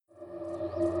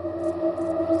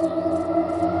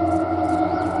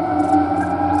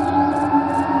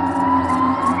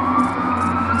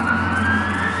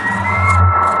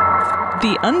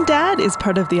Undad is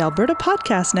part of the Alberta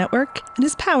Podcast Network and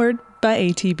is powered by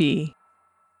ATB.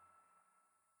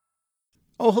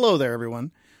 Oh, hello there,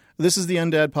 everyone. This is the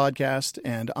Undad Podcast,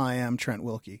 and I am Trent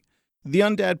Wilkie. The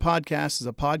Undad Podcast is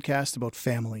a podcast about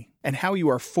family and how you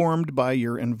are formed by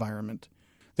your environment.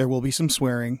 There will be some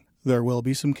swearing, there will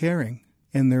be some caring,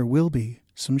 and there will be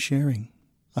some sharing.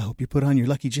 I hope you put on your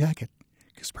lucky jacket,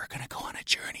 because we're going to go on a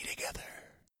journey together.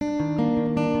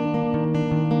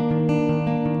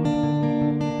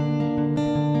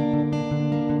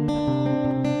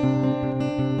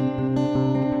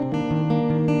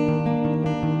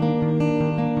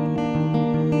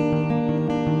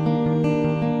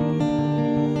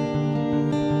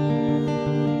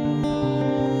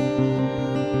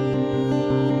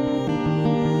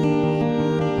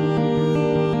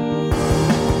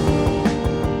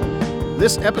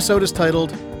 This episode is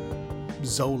titled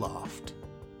Zoloft.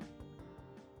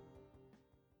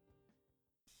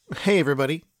 Hey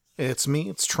everybody, it's me,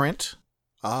 it's Trent.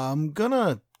 I'm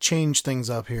gonna change things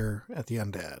up here at the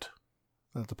Undad,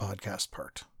 at the podcast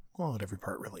part. Well, at every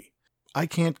part really. I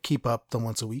can't keep up the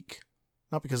once a week,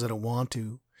 not because I don't want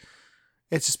to.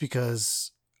 It's just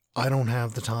because I don't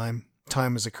have the time.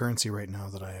 Time is a currency right now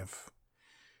that I have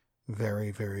very,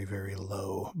 very, very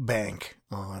low bank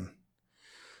on.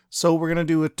 So we're going to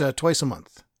do it twice a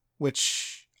month,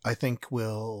 which I think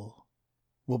will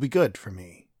be good for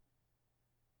me.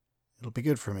 It'll be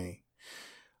good for me.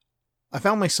 I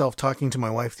found myself talking to my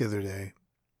wife the other day,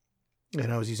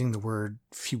 and I was using the word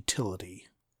futility.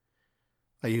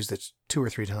 I used it 2 or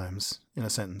 3 times in a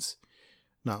sentence.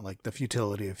 Not like the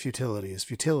futility of futility is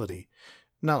futility.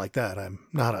 Not like that. I'm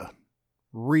not a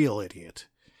real idiot.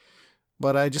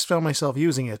 But I just found myself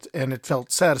using it, and it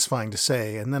felt satisfying to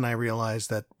say, and then I realized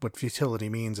that what futility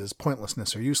means is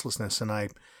pointlessness or uselessness, and I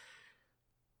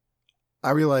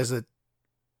realized that,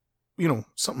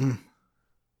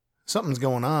 something's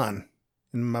going on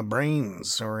in my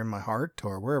brains, or in my heart,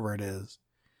 or wherever it is.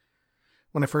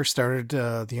 When I first started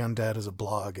The Undad as a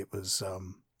blog, it was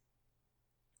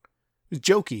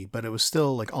jokey, but it was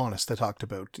still, honest. I talked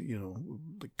about,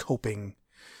 coping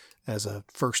as a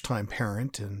first-time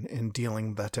parent and dealing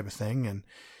with that type of thing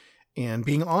and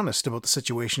being honest about the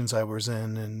situations I was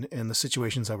in and the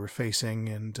situations I was facing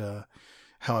and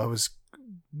how I was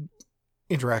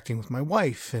interacting with my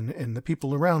wife and the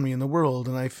people around me in the world.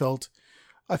 And I felt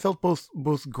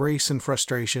both grace and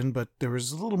frustration, but there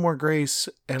was a little more grace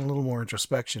and a little more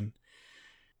introspection.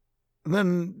 And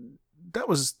then that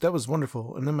was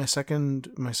wonderful. And then my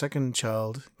second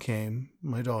child came,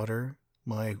 my daughter,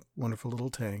 my wonderful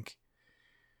little tank.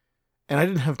 And I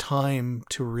didn't have time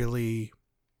to really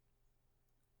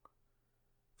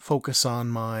focus on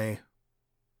my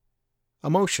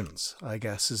emotions, I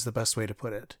guess is the best way to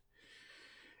put it.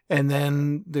 And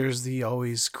then there's the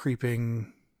always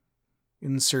creeping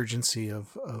insurgency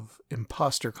of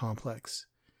imposter complex,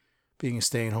 being a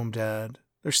stay-at-home dad.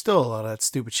 There's still a lot of that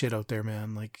stupid shit out there,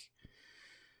 man.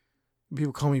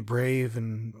 People call me brave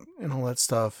and all that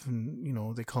stuff. And,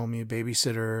 they call me a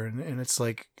babysitter. And it's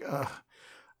like,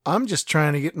 I'm just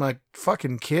trying to get my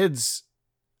fucking kids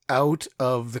out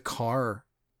of the car.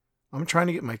 I'm trying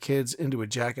to get my kids into a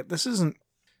jacket.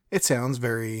 It sounds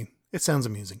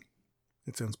amusing.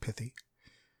 It sounds pithy.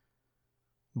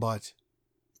 But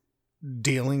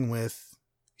dealing with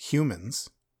humans,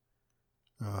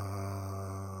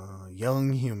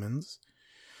 young humans,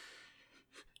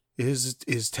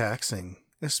 is taxing,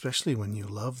 especially when you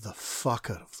love the fuck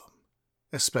out of them,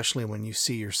 especially when you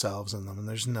see yourselves in them. And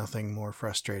there's nothing more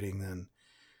frustrating than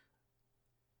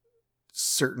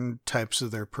certain types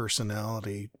of their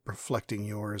personality reflecting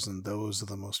yours, and those are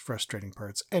the most frustrating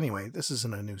parts. Anyway, this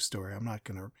isn't a new story. I'm not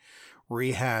going to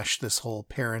rehash this whole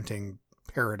parenting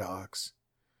paradox.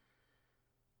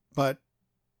 But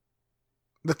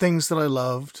the things that I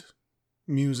loved,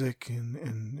 music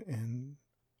and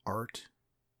art,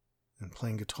 and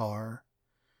playing guitar,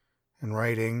 and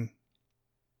writing,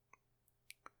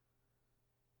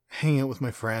 hanging out with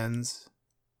my friends,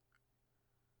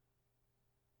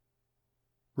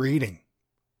 reading,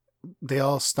 they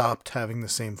all stopped having the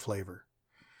same flavor.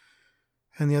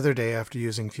 And the other day, after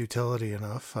using futility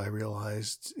enough, I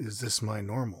realized, is this my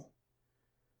normal?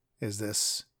 Is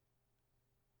this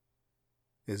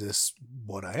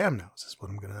what I am now? Is this what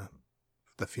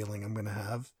the feeling I'm gonna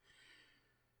have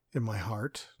in my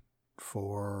heart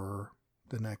for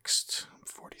the next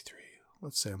 43?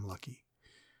 Let's say I'm lucky.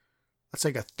 Let's say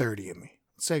I got 30 in me.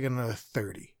 Let's say I got another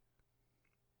 30.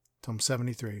 So I'm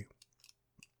 73.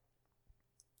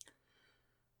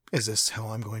 Is this how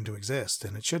I'm going to exist?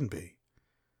 And it shouldn't be.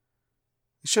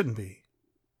 It shouldn't be.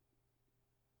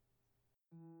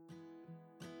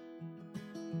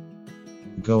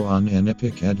 Go on an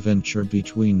epic adventure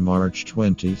between March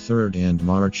 23rd and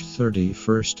March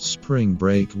 31st spring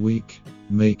break week.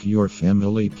 Make your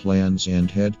family plans and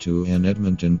head to an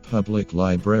Edmonton Public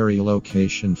Library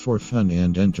location for fun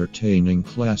and entertaining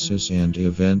classes and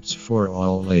events for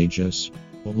all ages.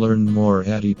 Learn more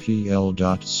at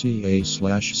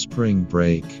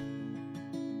epl.ca/springbreak.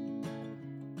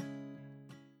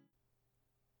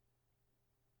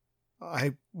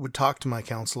 I would talk to my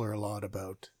counselor a lot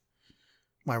about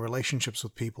my relationships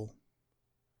with people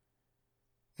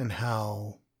and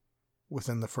how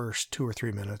within the first 2 or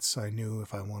 3 minutes I knew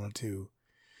if I wanted to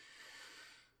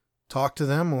talk to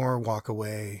them or walk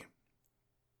away.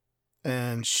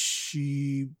 And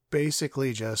she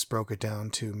basically just broke it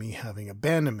down to me having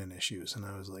abandonment issues. And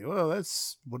I was like, well,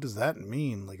 what does that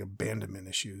mean? Like abandonment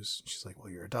issues? She's like,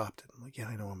 well, you're adopted. I'm like, yeah,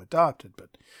 I know I'm adopted,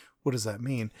 but what does that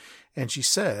mean? And she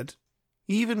said,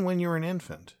 even when you're an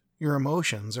infant, your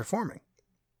emotions are forming.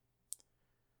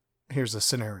 Here's a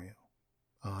scenario.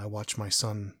 I watched my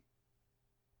son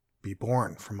be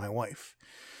born from my wife.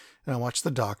 And I watched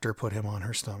the doctor put him on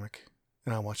her stomach.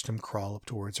 And I watched him crawl up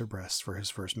towards her breasts for his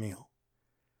first meal.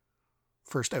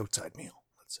 First outside meal,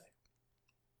 let's say.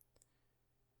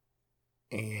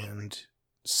 And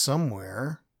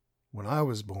somewhere, when I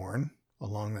was born,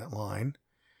 along that line,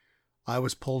 I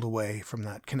was pulled away from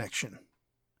that connection.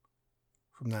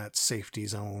 From that safety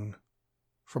zone.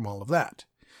 From all of that.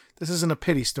 This isn't a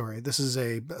pity story. This is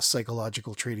a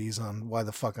psychological treatise on why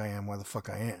the fuck I am, why the fuck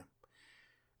I am.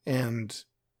 And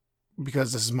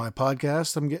because this is my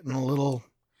podcast, I'm getting a little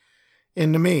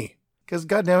into me. Because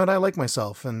goddammit, I like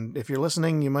myself. And if you're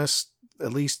listening, you must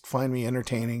at least find me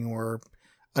entertaining or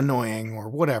annoying or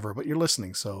whatever. But you're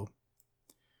listening, so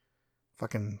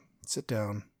fucking sit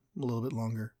down a little bit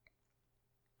longer.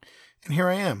 And here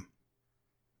I am.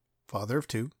 Father of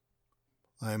 2.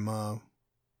 I'm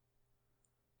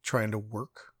trying to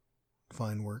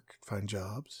find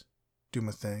jobs, do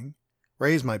my thing,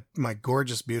 raise my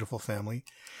gorgeous, beautiful family.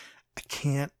 I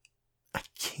can't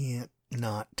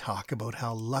not talk about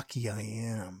how lucky I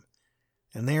am.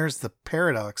 And there's the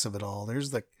paradox of it all.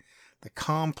 There's the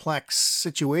complex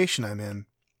situation I'm in.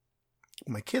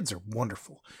 My kids are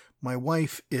wonderful. My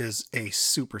wife is a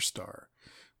superstar.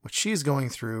 What she's going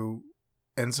through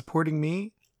and supporting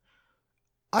me,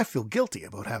 I feel guilty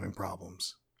about having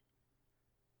problems.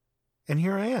 And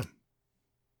here I am.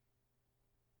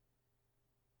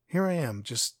 Here I am,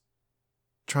 just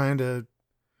trying to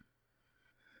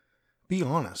be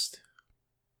honest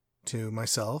to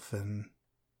myself and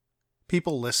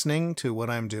people listening to what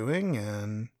I'm doing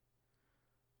and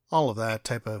all of that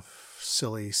type of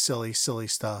silly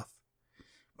stuff.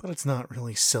 But it's not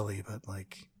really silly, but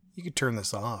like, you could turn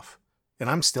this off. And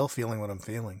I'm still feeling what I'm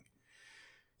feeling.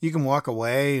 You can walk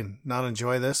away and not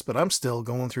enjoy this, but I'm still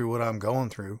going through what I'm going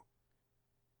through.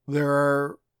 There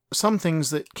are some things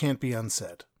that can't be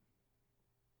unsaid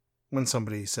when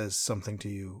somebody says something to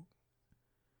you.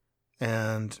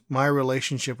 And my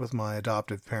relationship with my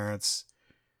adoptive parents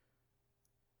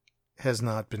has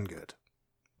not been good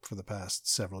for the past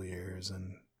several years.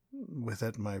 And with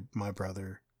it, my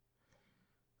brother,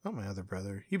 not my other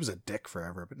brother, he was a dick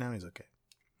forever, but now he's okay.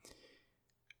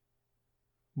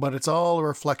 But it's all a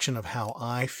reflection of how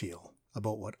I feel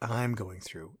about what I'm going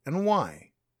through and why.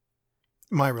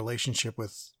 My relationship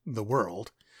with the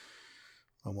world,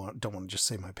 don't want to just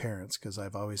say my parents, because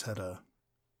I've always had a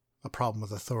problem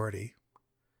with authority.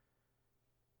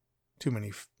 Too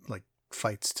many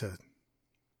fights to...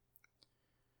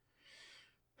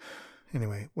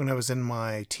 Anyway, when I was in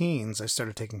my teens, I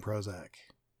started taking Prozac.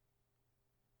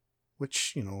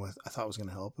 Which, I thought was going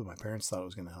to help, and my parents thought it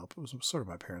was going to help. It was sort of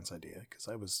my parents' idea, because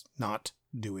I was not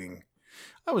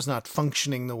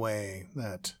functioning the way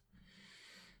that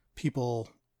people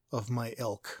of my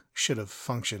ilk should have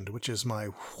functioned, which is my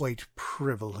white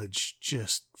privilege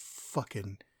just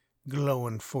fucking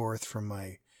glowing forth from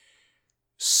my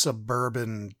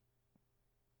suburban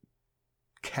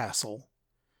castle.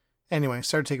 Anyway, I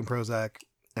started taking Prozac,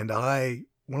 and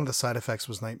one of the side effects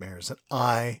was nightmares, and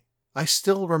I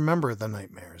still remember the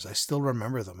nightmares. I still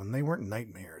remember them, and they weren't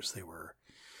nightmares. They were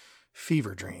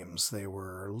fever dreams. They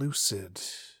were lucid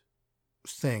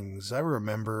things. I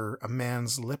remember a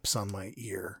man's lips on my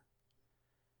ear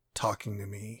talking to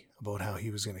me about how he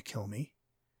was going to kill me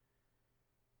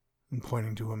and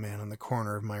pointing to a man in the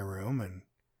corner of my room and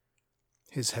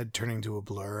his head turning to a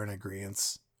blur in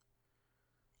agreeance.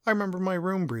 I remember my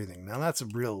room breathing. Now that's a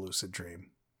real lucid dream.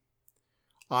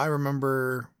 I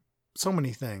remember so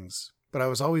many things, but I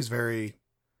was always I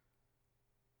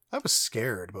was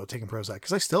scared about taking Prozac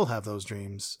because I still have those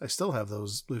dreams. I still have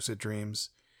those lucid dreams.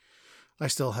 I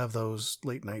still have those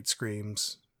late night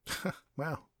screams.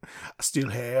 Wow. I still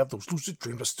have those lucid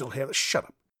dreams. I still have... Shut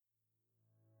up.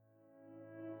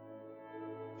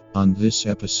 On this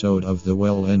episode of the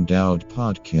Well Endowed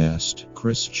podcast,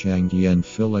 Chris Changyan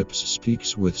Phillips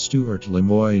speaks with Stuart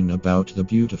Lemoyne about the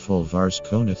beautiful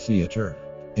Varscona Theatre.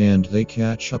 And they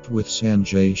catch up with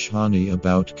Sanjay Shani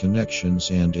about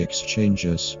connections and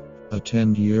exchanges. A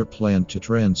 10-year plan to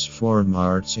transform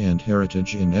arts and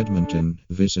heritage in Edmonton.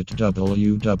 Visit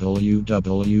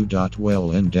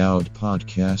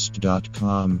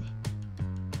www.wellendowedpodcast.com.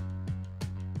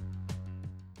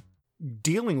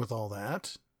 Dealing with all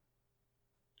that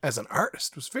as an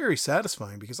artist was very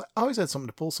satisfying because I always had something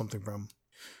to pull something from.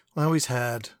 I always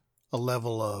had a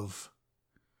level of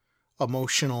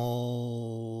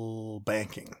emotional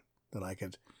banking that I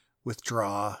could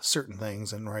withdraw certain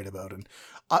things and write about. And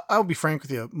I'll be frank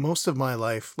with you, most of my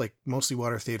life, like mostly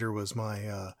water theater, was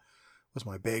my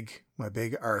big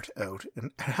art out.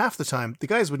 And half the time, the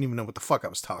guys wouldn't even know what the fuck I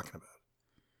was talking about.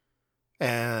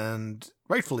 And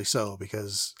rightfully so,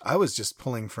 because I was just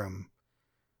pulling from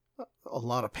a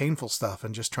lot of painful stuff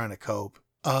and just trying to cope.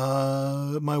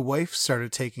 My wife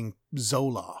started taking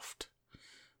Zoloft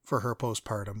for her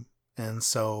postpartum. And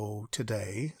so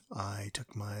today I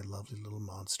took my lovely little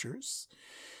monsters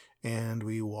and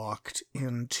we walked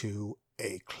into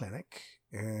a clinic,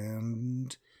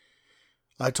 and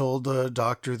I told the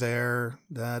doctor there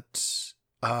that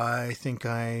I think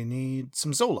I need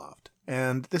some Zoloft.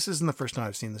 And this isn't the first time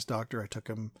I've seen this doctor. I took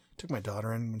my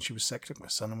daughter in when she was sick, took my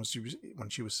son in when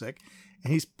she was sick,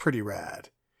 and he's pretty rad.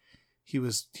 He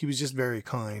was just very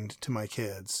kind to my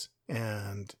kids,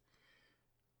 and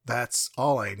that's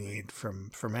all I need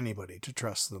from anybody, to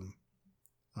trust them.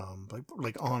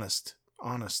 Like honest,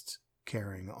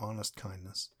 caring, honest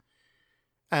kindness.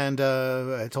 And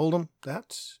I told him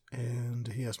that, and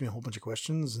he asked me a whole bunch of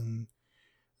questions, and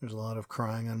there's a lot of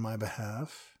crying on my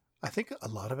behalf. I think a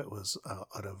lot of it was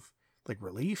out of like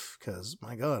relief, because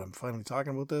my God, I'm finally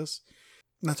talking about this.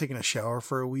 I'm not taking a shower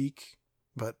for a week,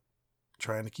 but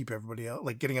trying to keep everybody out,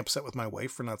 like getting upset with my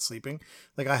wife for not sleeping.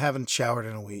 Like, I haven't showered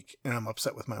in a week and I'm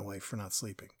upset with my wife for not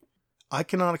sleeping. I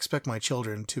cannot expect my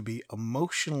children to be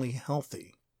emotionally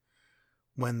healthy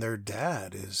when their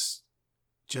dad is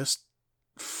just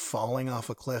falling off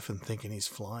a cliff and thinking he's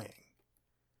flying.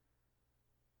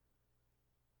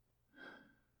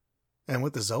 And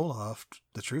with the Zoloft,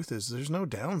 the truth is there's no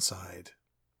downside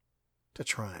to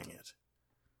trying it.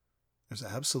 There's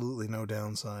absolutely no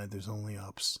downside. There's only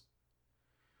ups.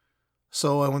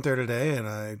 So I went there today and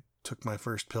I took my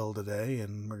first pill today,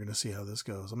 and we're going to see how this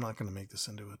goes. I'm not going to make this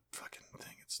into a fucking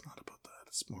thing. It's not about that.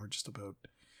 It's more just about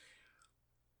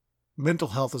mental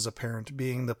health as a parent,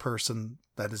 being the person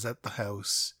that is at the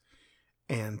house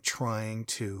and trying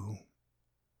to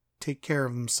take care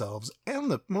of themselves and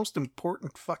the most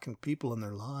important fucking people in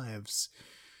their lives.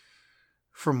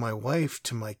 From my wife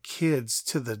to my kids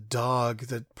to the dog,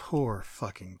 that poor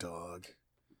fucking dog.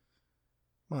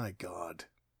 My God.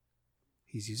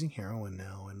 He's using heroin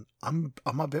now, and I'm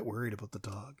a bit worried about the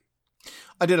dog.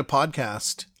 I did a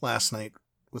podcast last night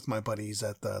with my buddies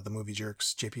at the Movie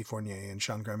Jerks, JP Fournier and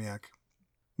Sean Gramiak.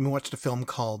 We watched a film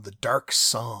called The Dark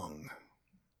Song.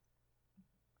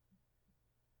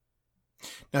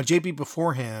 Now, JP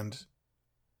beforehand,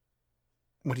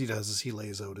 what he does is he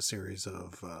lays out a series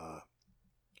of, my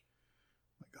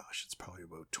gosh, it's probably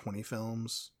about 20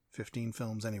 films, 15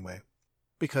 films anyway,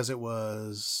 because it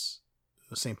was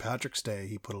St. Patrick's Day.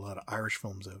 He put a lot of Irish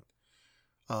films out.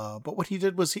 But what he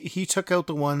did was he took out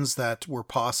the ones that were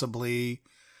possibly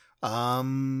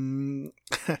triggering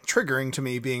to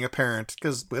me being a parent,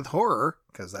 because with horror,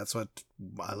 because that's what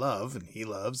I love and he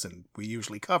loves and we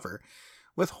usually cover,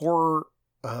 with horror,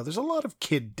 there's a lot of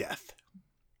kid death.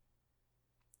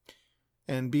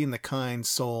 And being the kind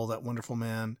soul that wonderful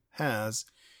man has,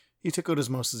 he took out as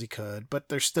most as he could, but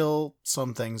there's still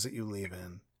some things that you leave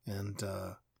in. And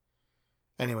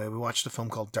anyway, we watched a film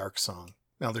called Dark Song.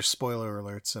 Now, there's spoiler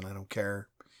alerts, and I don't care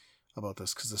about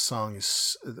this because the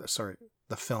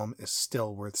film is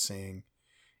still worth seeing,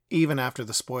 even after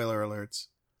the spoiler alerts.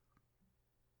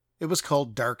 It was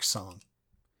called Dark Song,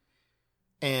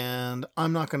 and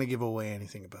I'm not going to give away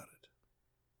anything about it,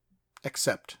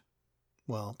 except,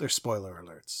 well, there's spoiler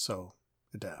alerts, so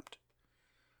adapt.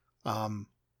 A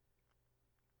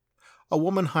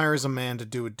woman hires a man to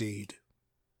do a deed.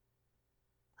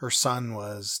 Her son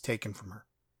was taken from her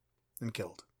and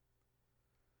killed.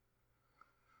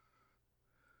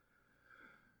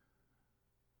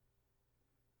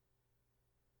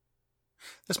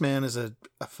 This man is a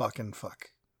fucking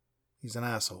fuck. He's an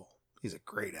asshole. He's a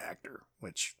great actor,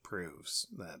 which proves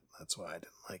that that's why I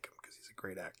didn't like him, because he's a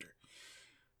great actor.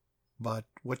 But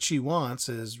what she wants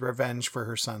is revenge for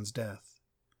her son's death.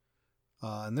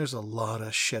 And there's a lot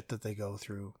of shit that they go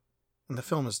through. And the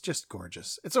film is just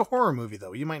gorgeous. It's a horror movie,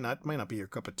 though. You might not be your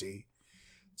cup of tea.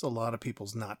 It's a lot of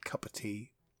people's not cup of tea.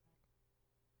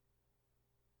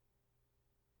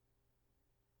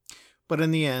 But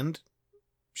in the end,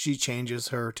 she changes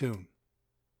her tune.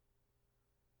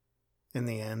 In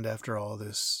the end, after all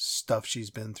this stuff she's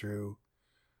been through,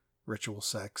 ritual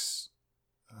sex,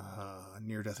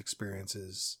 near-death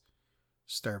experiences,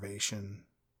 starvation,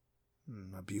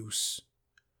 abuse,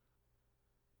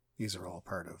 these are all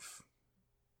part of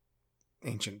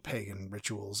ancient pagan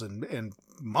rituals and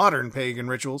modern pagan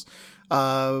rituals.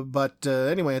 But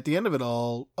anyway, at the end of it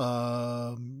all,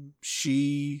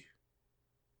 she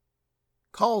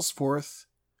calls forth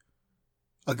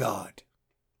a god.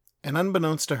 And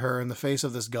unbeknownst to her, in the face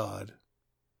of this god,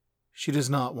 she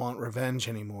does not want revenge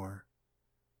anymore.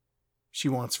 She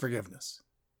wants forgiveness.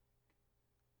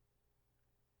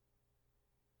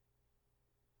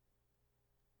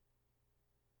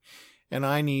 And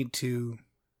I need to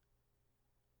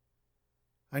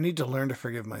learn to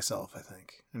forgive myself, I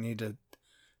think. I need to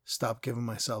stop giving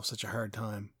myself such a hard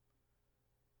time.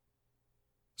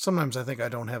 Sometimes I think I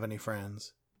don't have any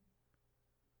friends.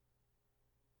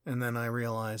 And then I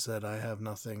realize that I have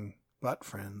nothing but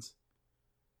friends.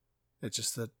 It's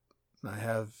just that I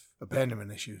have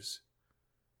abandonment issues.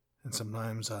 And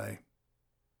sometimes I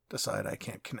decide I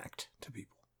can't connect to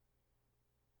people.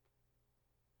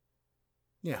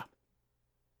 Yeah.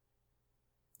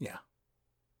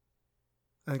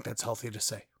 I think that's healthy to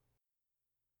say.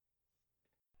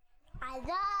 I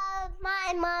love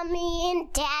my mommy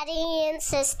and daddy and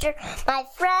sister, my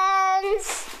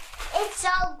friends. It's so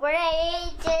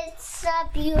great. It's a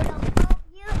beautiful,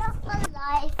 beautiful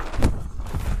life.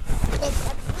 It's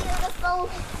a beautiful,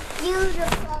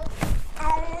 beautiful,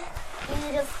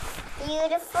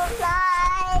 beautiful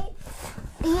life.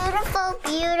 Beautiful,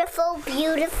 beautiful,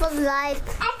 beautiful life.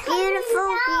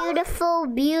 Beautiful, beautiful,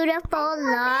 beautiful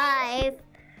life.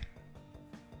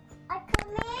 I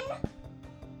come in.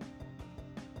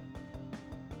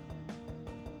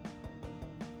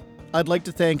 I'd like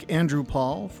to thank Andrew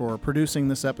Paul for producing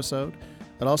this episode.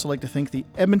 I'd also like to thank the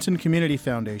Edmonton Community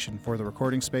Foundation for the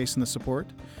recording space and the support.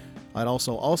 I'd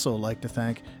also like to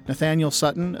thank Nathaniel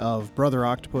Sutton of Brother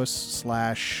Octopus /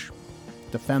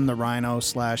 Defend the Rhino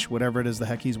 / whatever it is the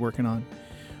heck he's working on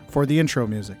for the intro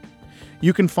music.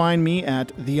 You can find me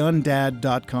at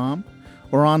theundad.com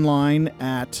or online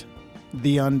at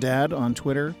theundad on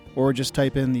Twitter, or just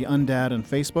type in the Undad on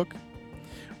Facebook.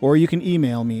 Or you can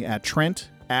email me at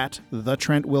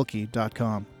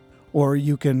trent@thetrentwilkie.com. Or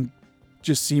you can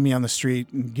just see me on the street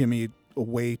and give me a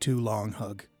way too long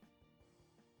hug.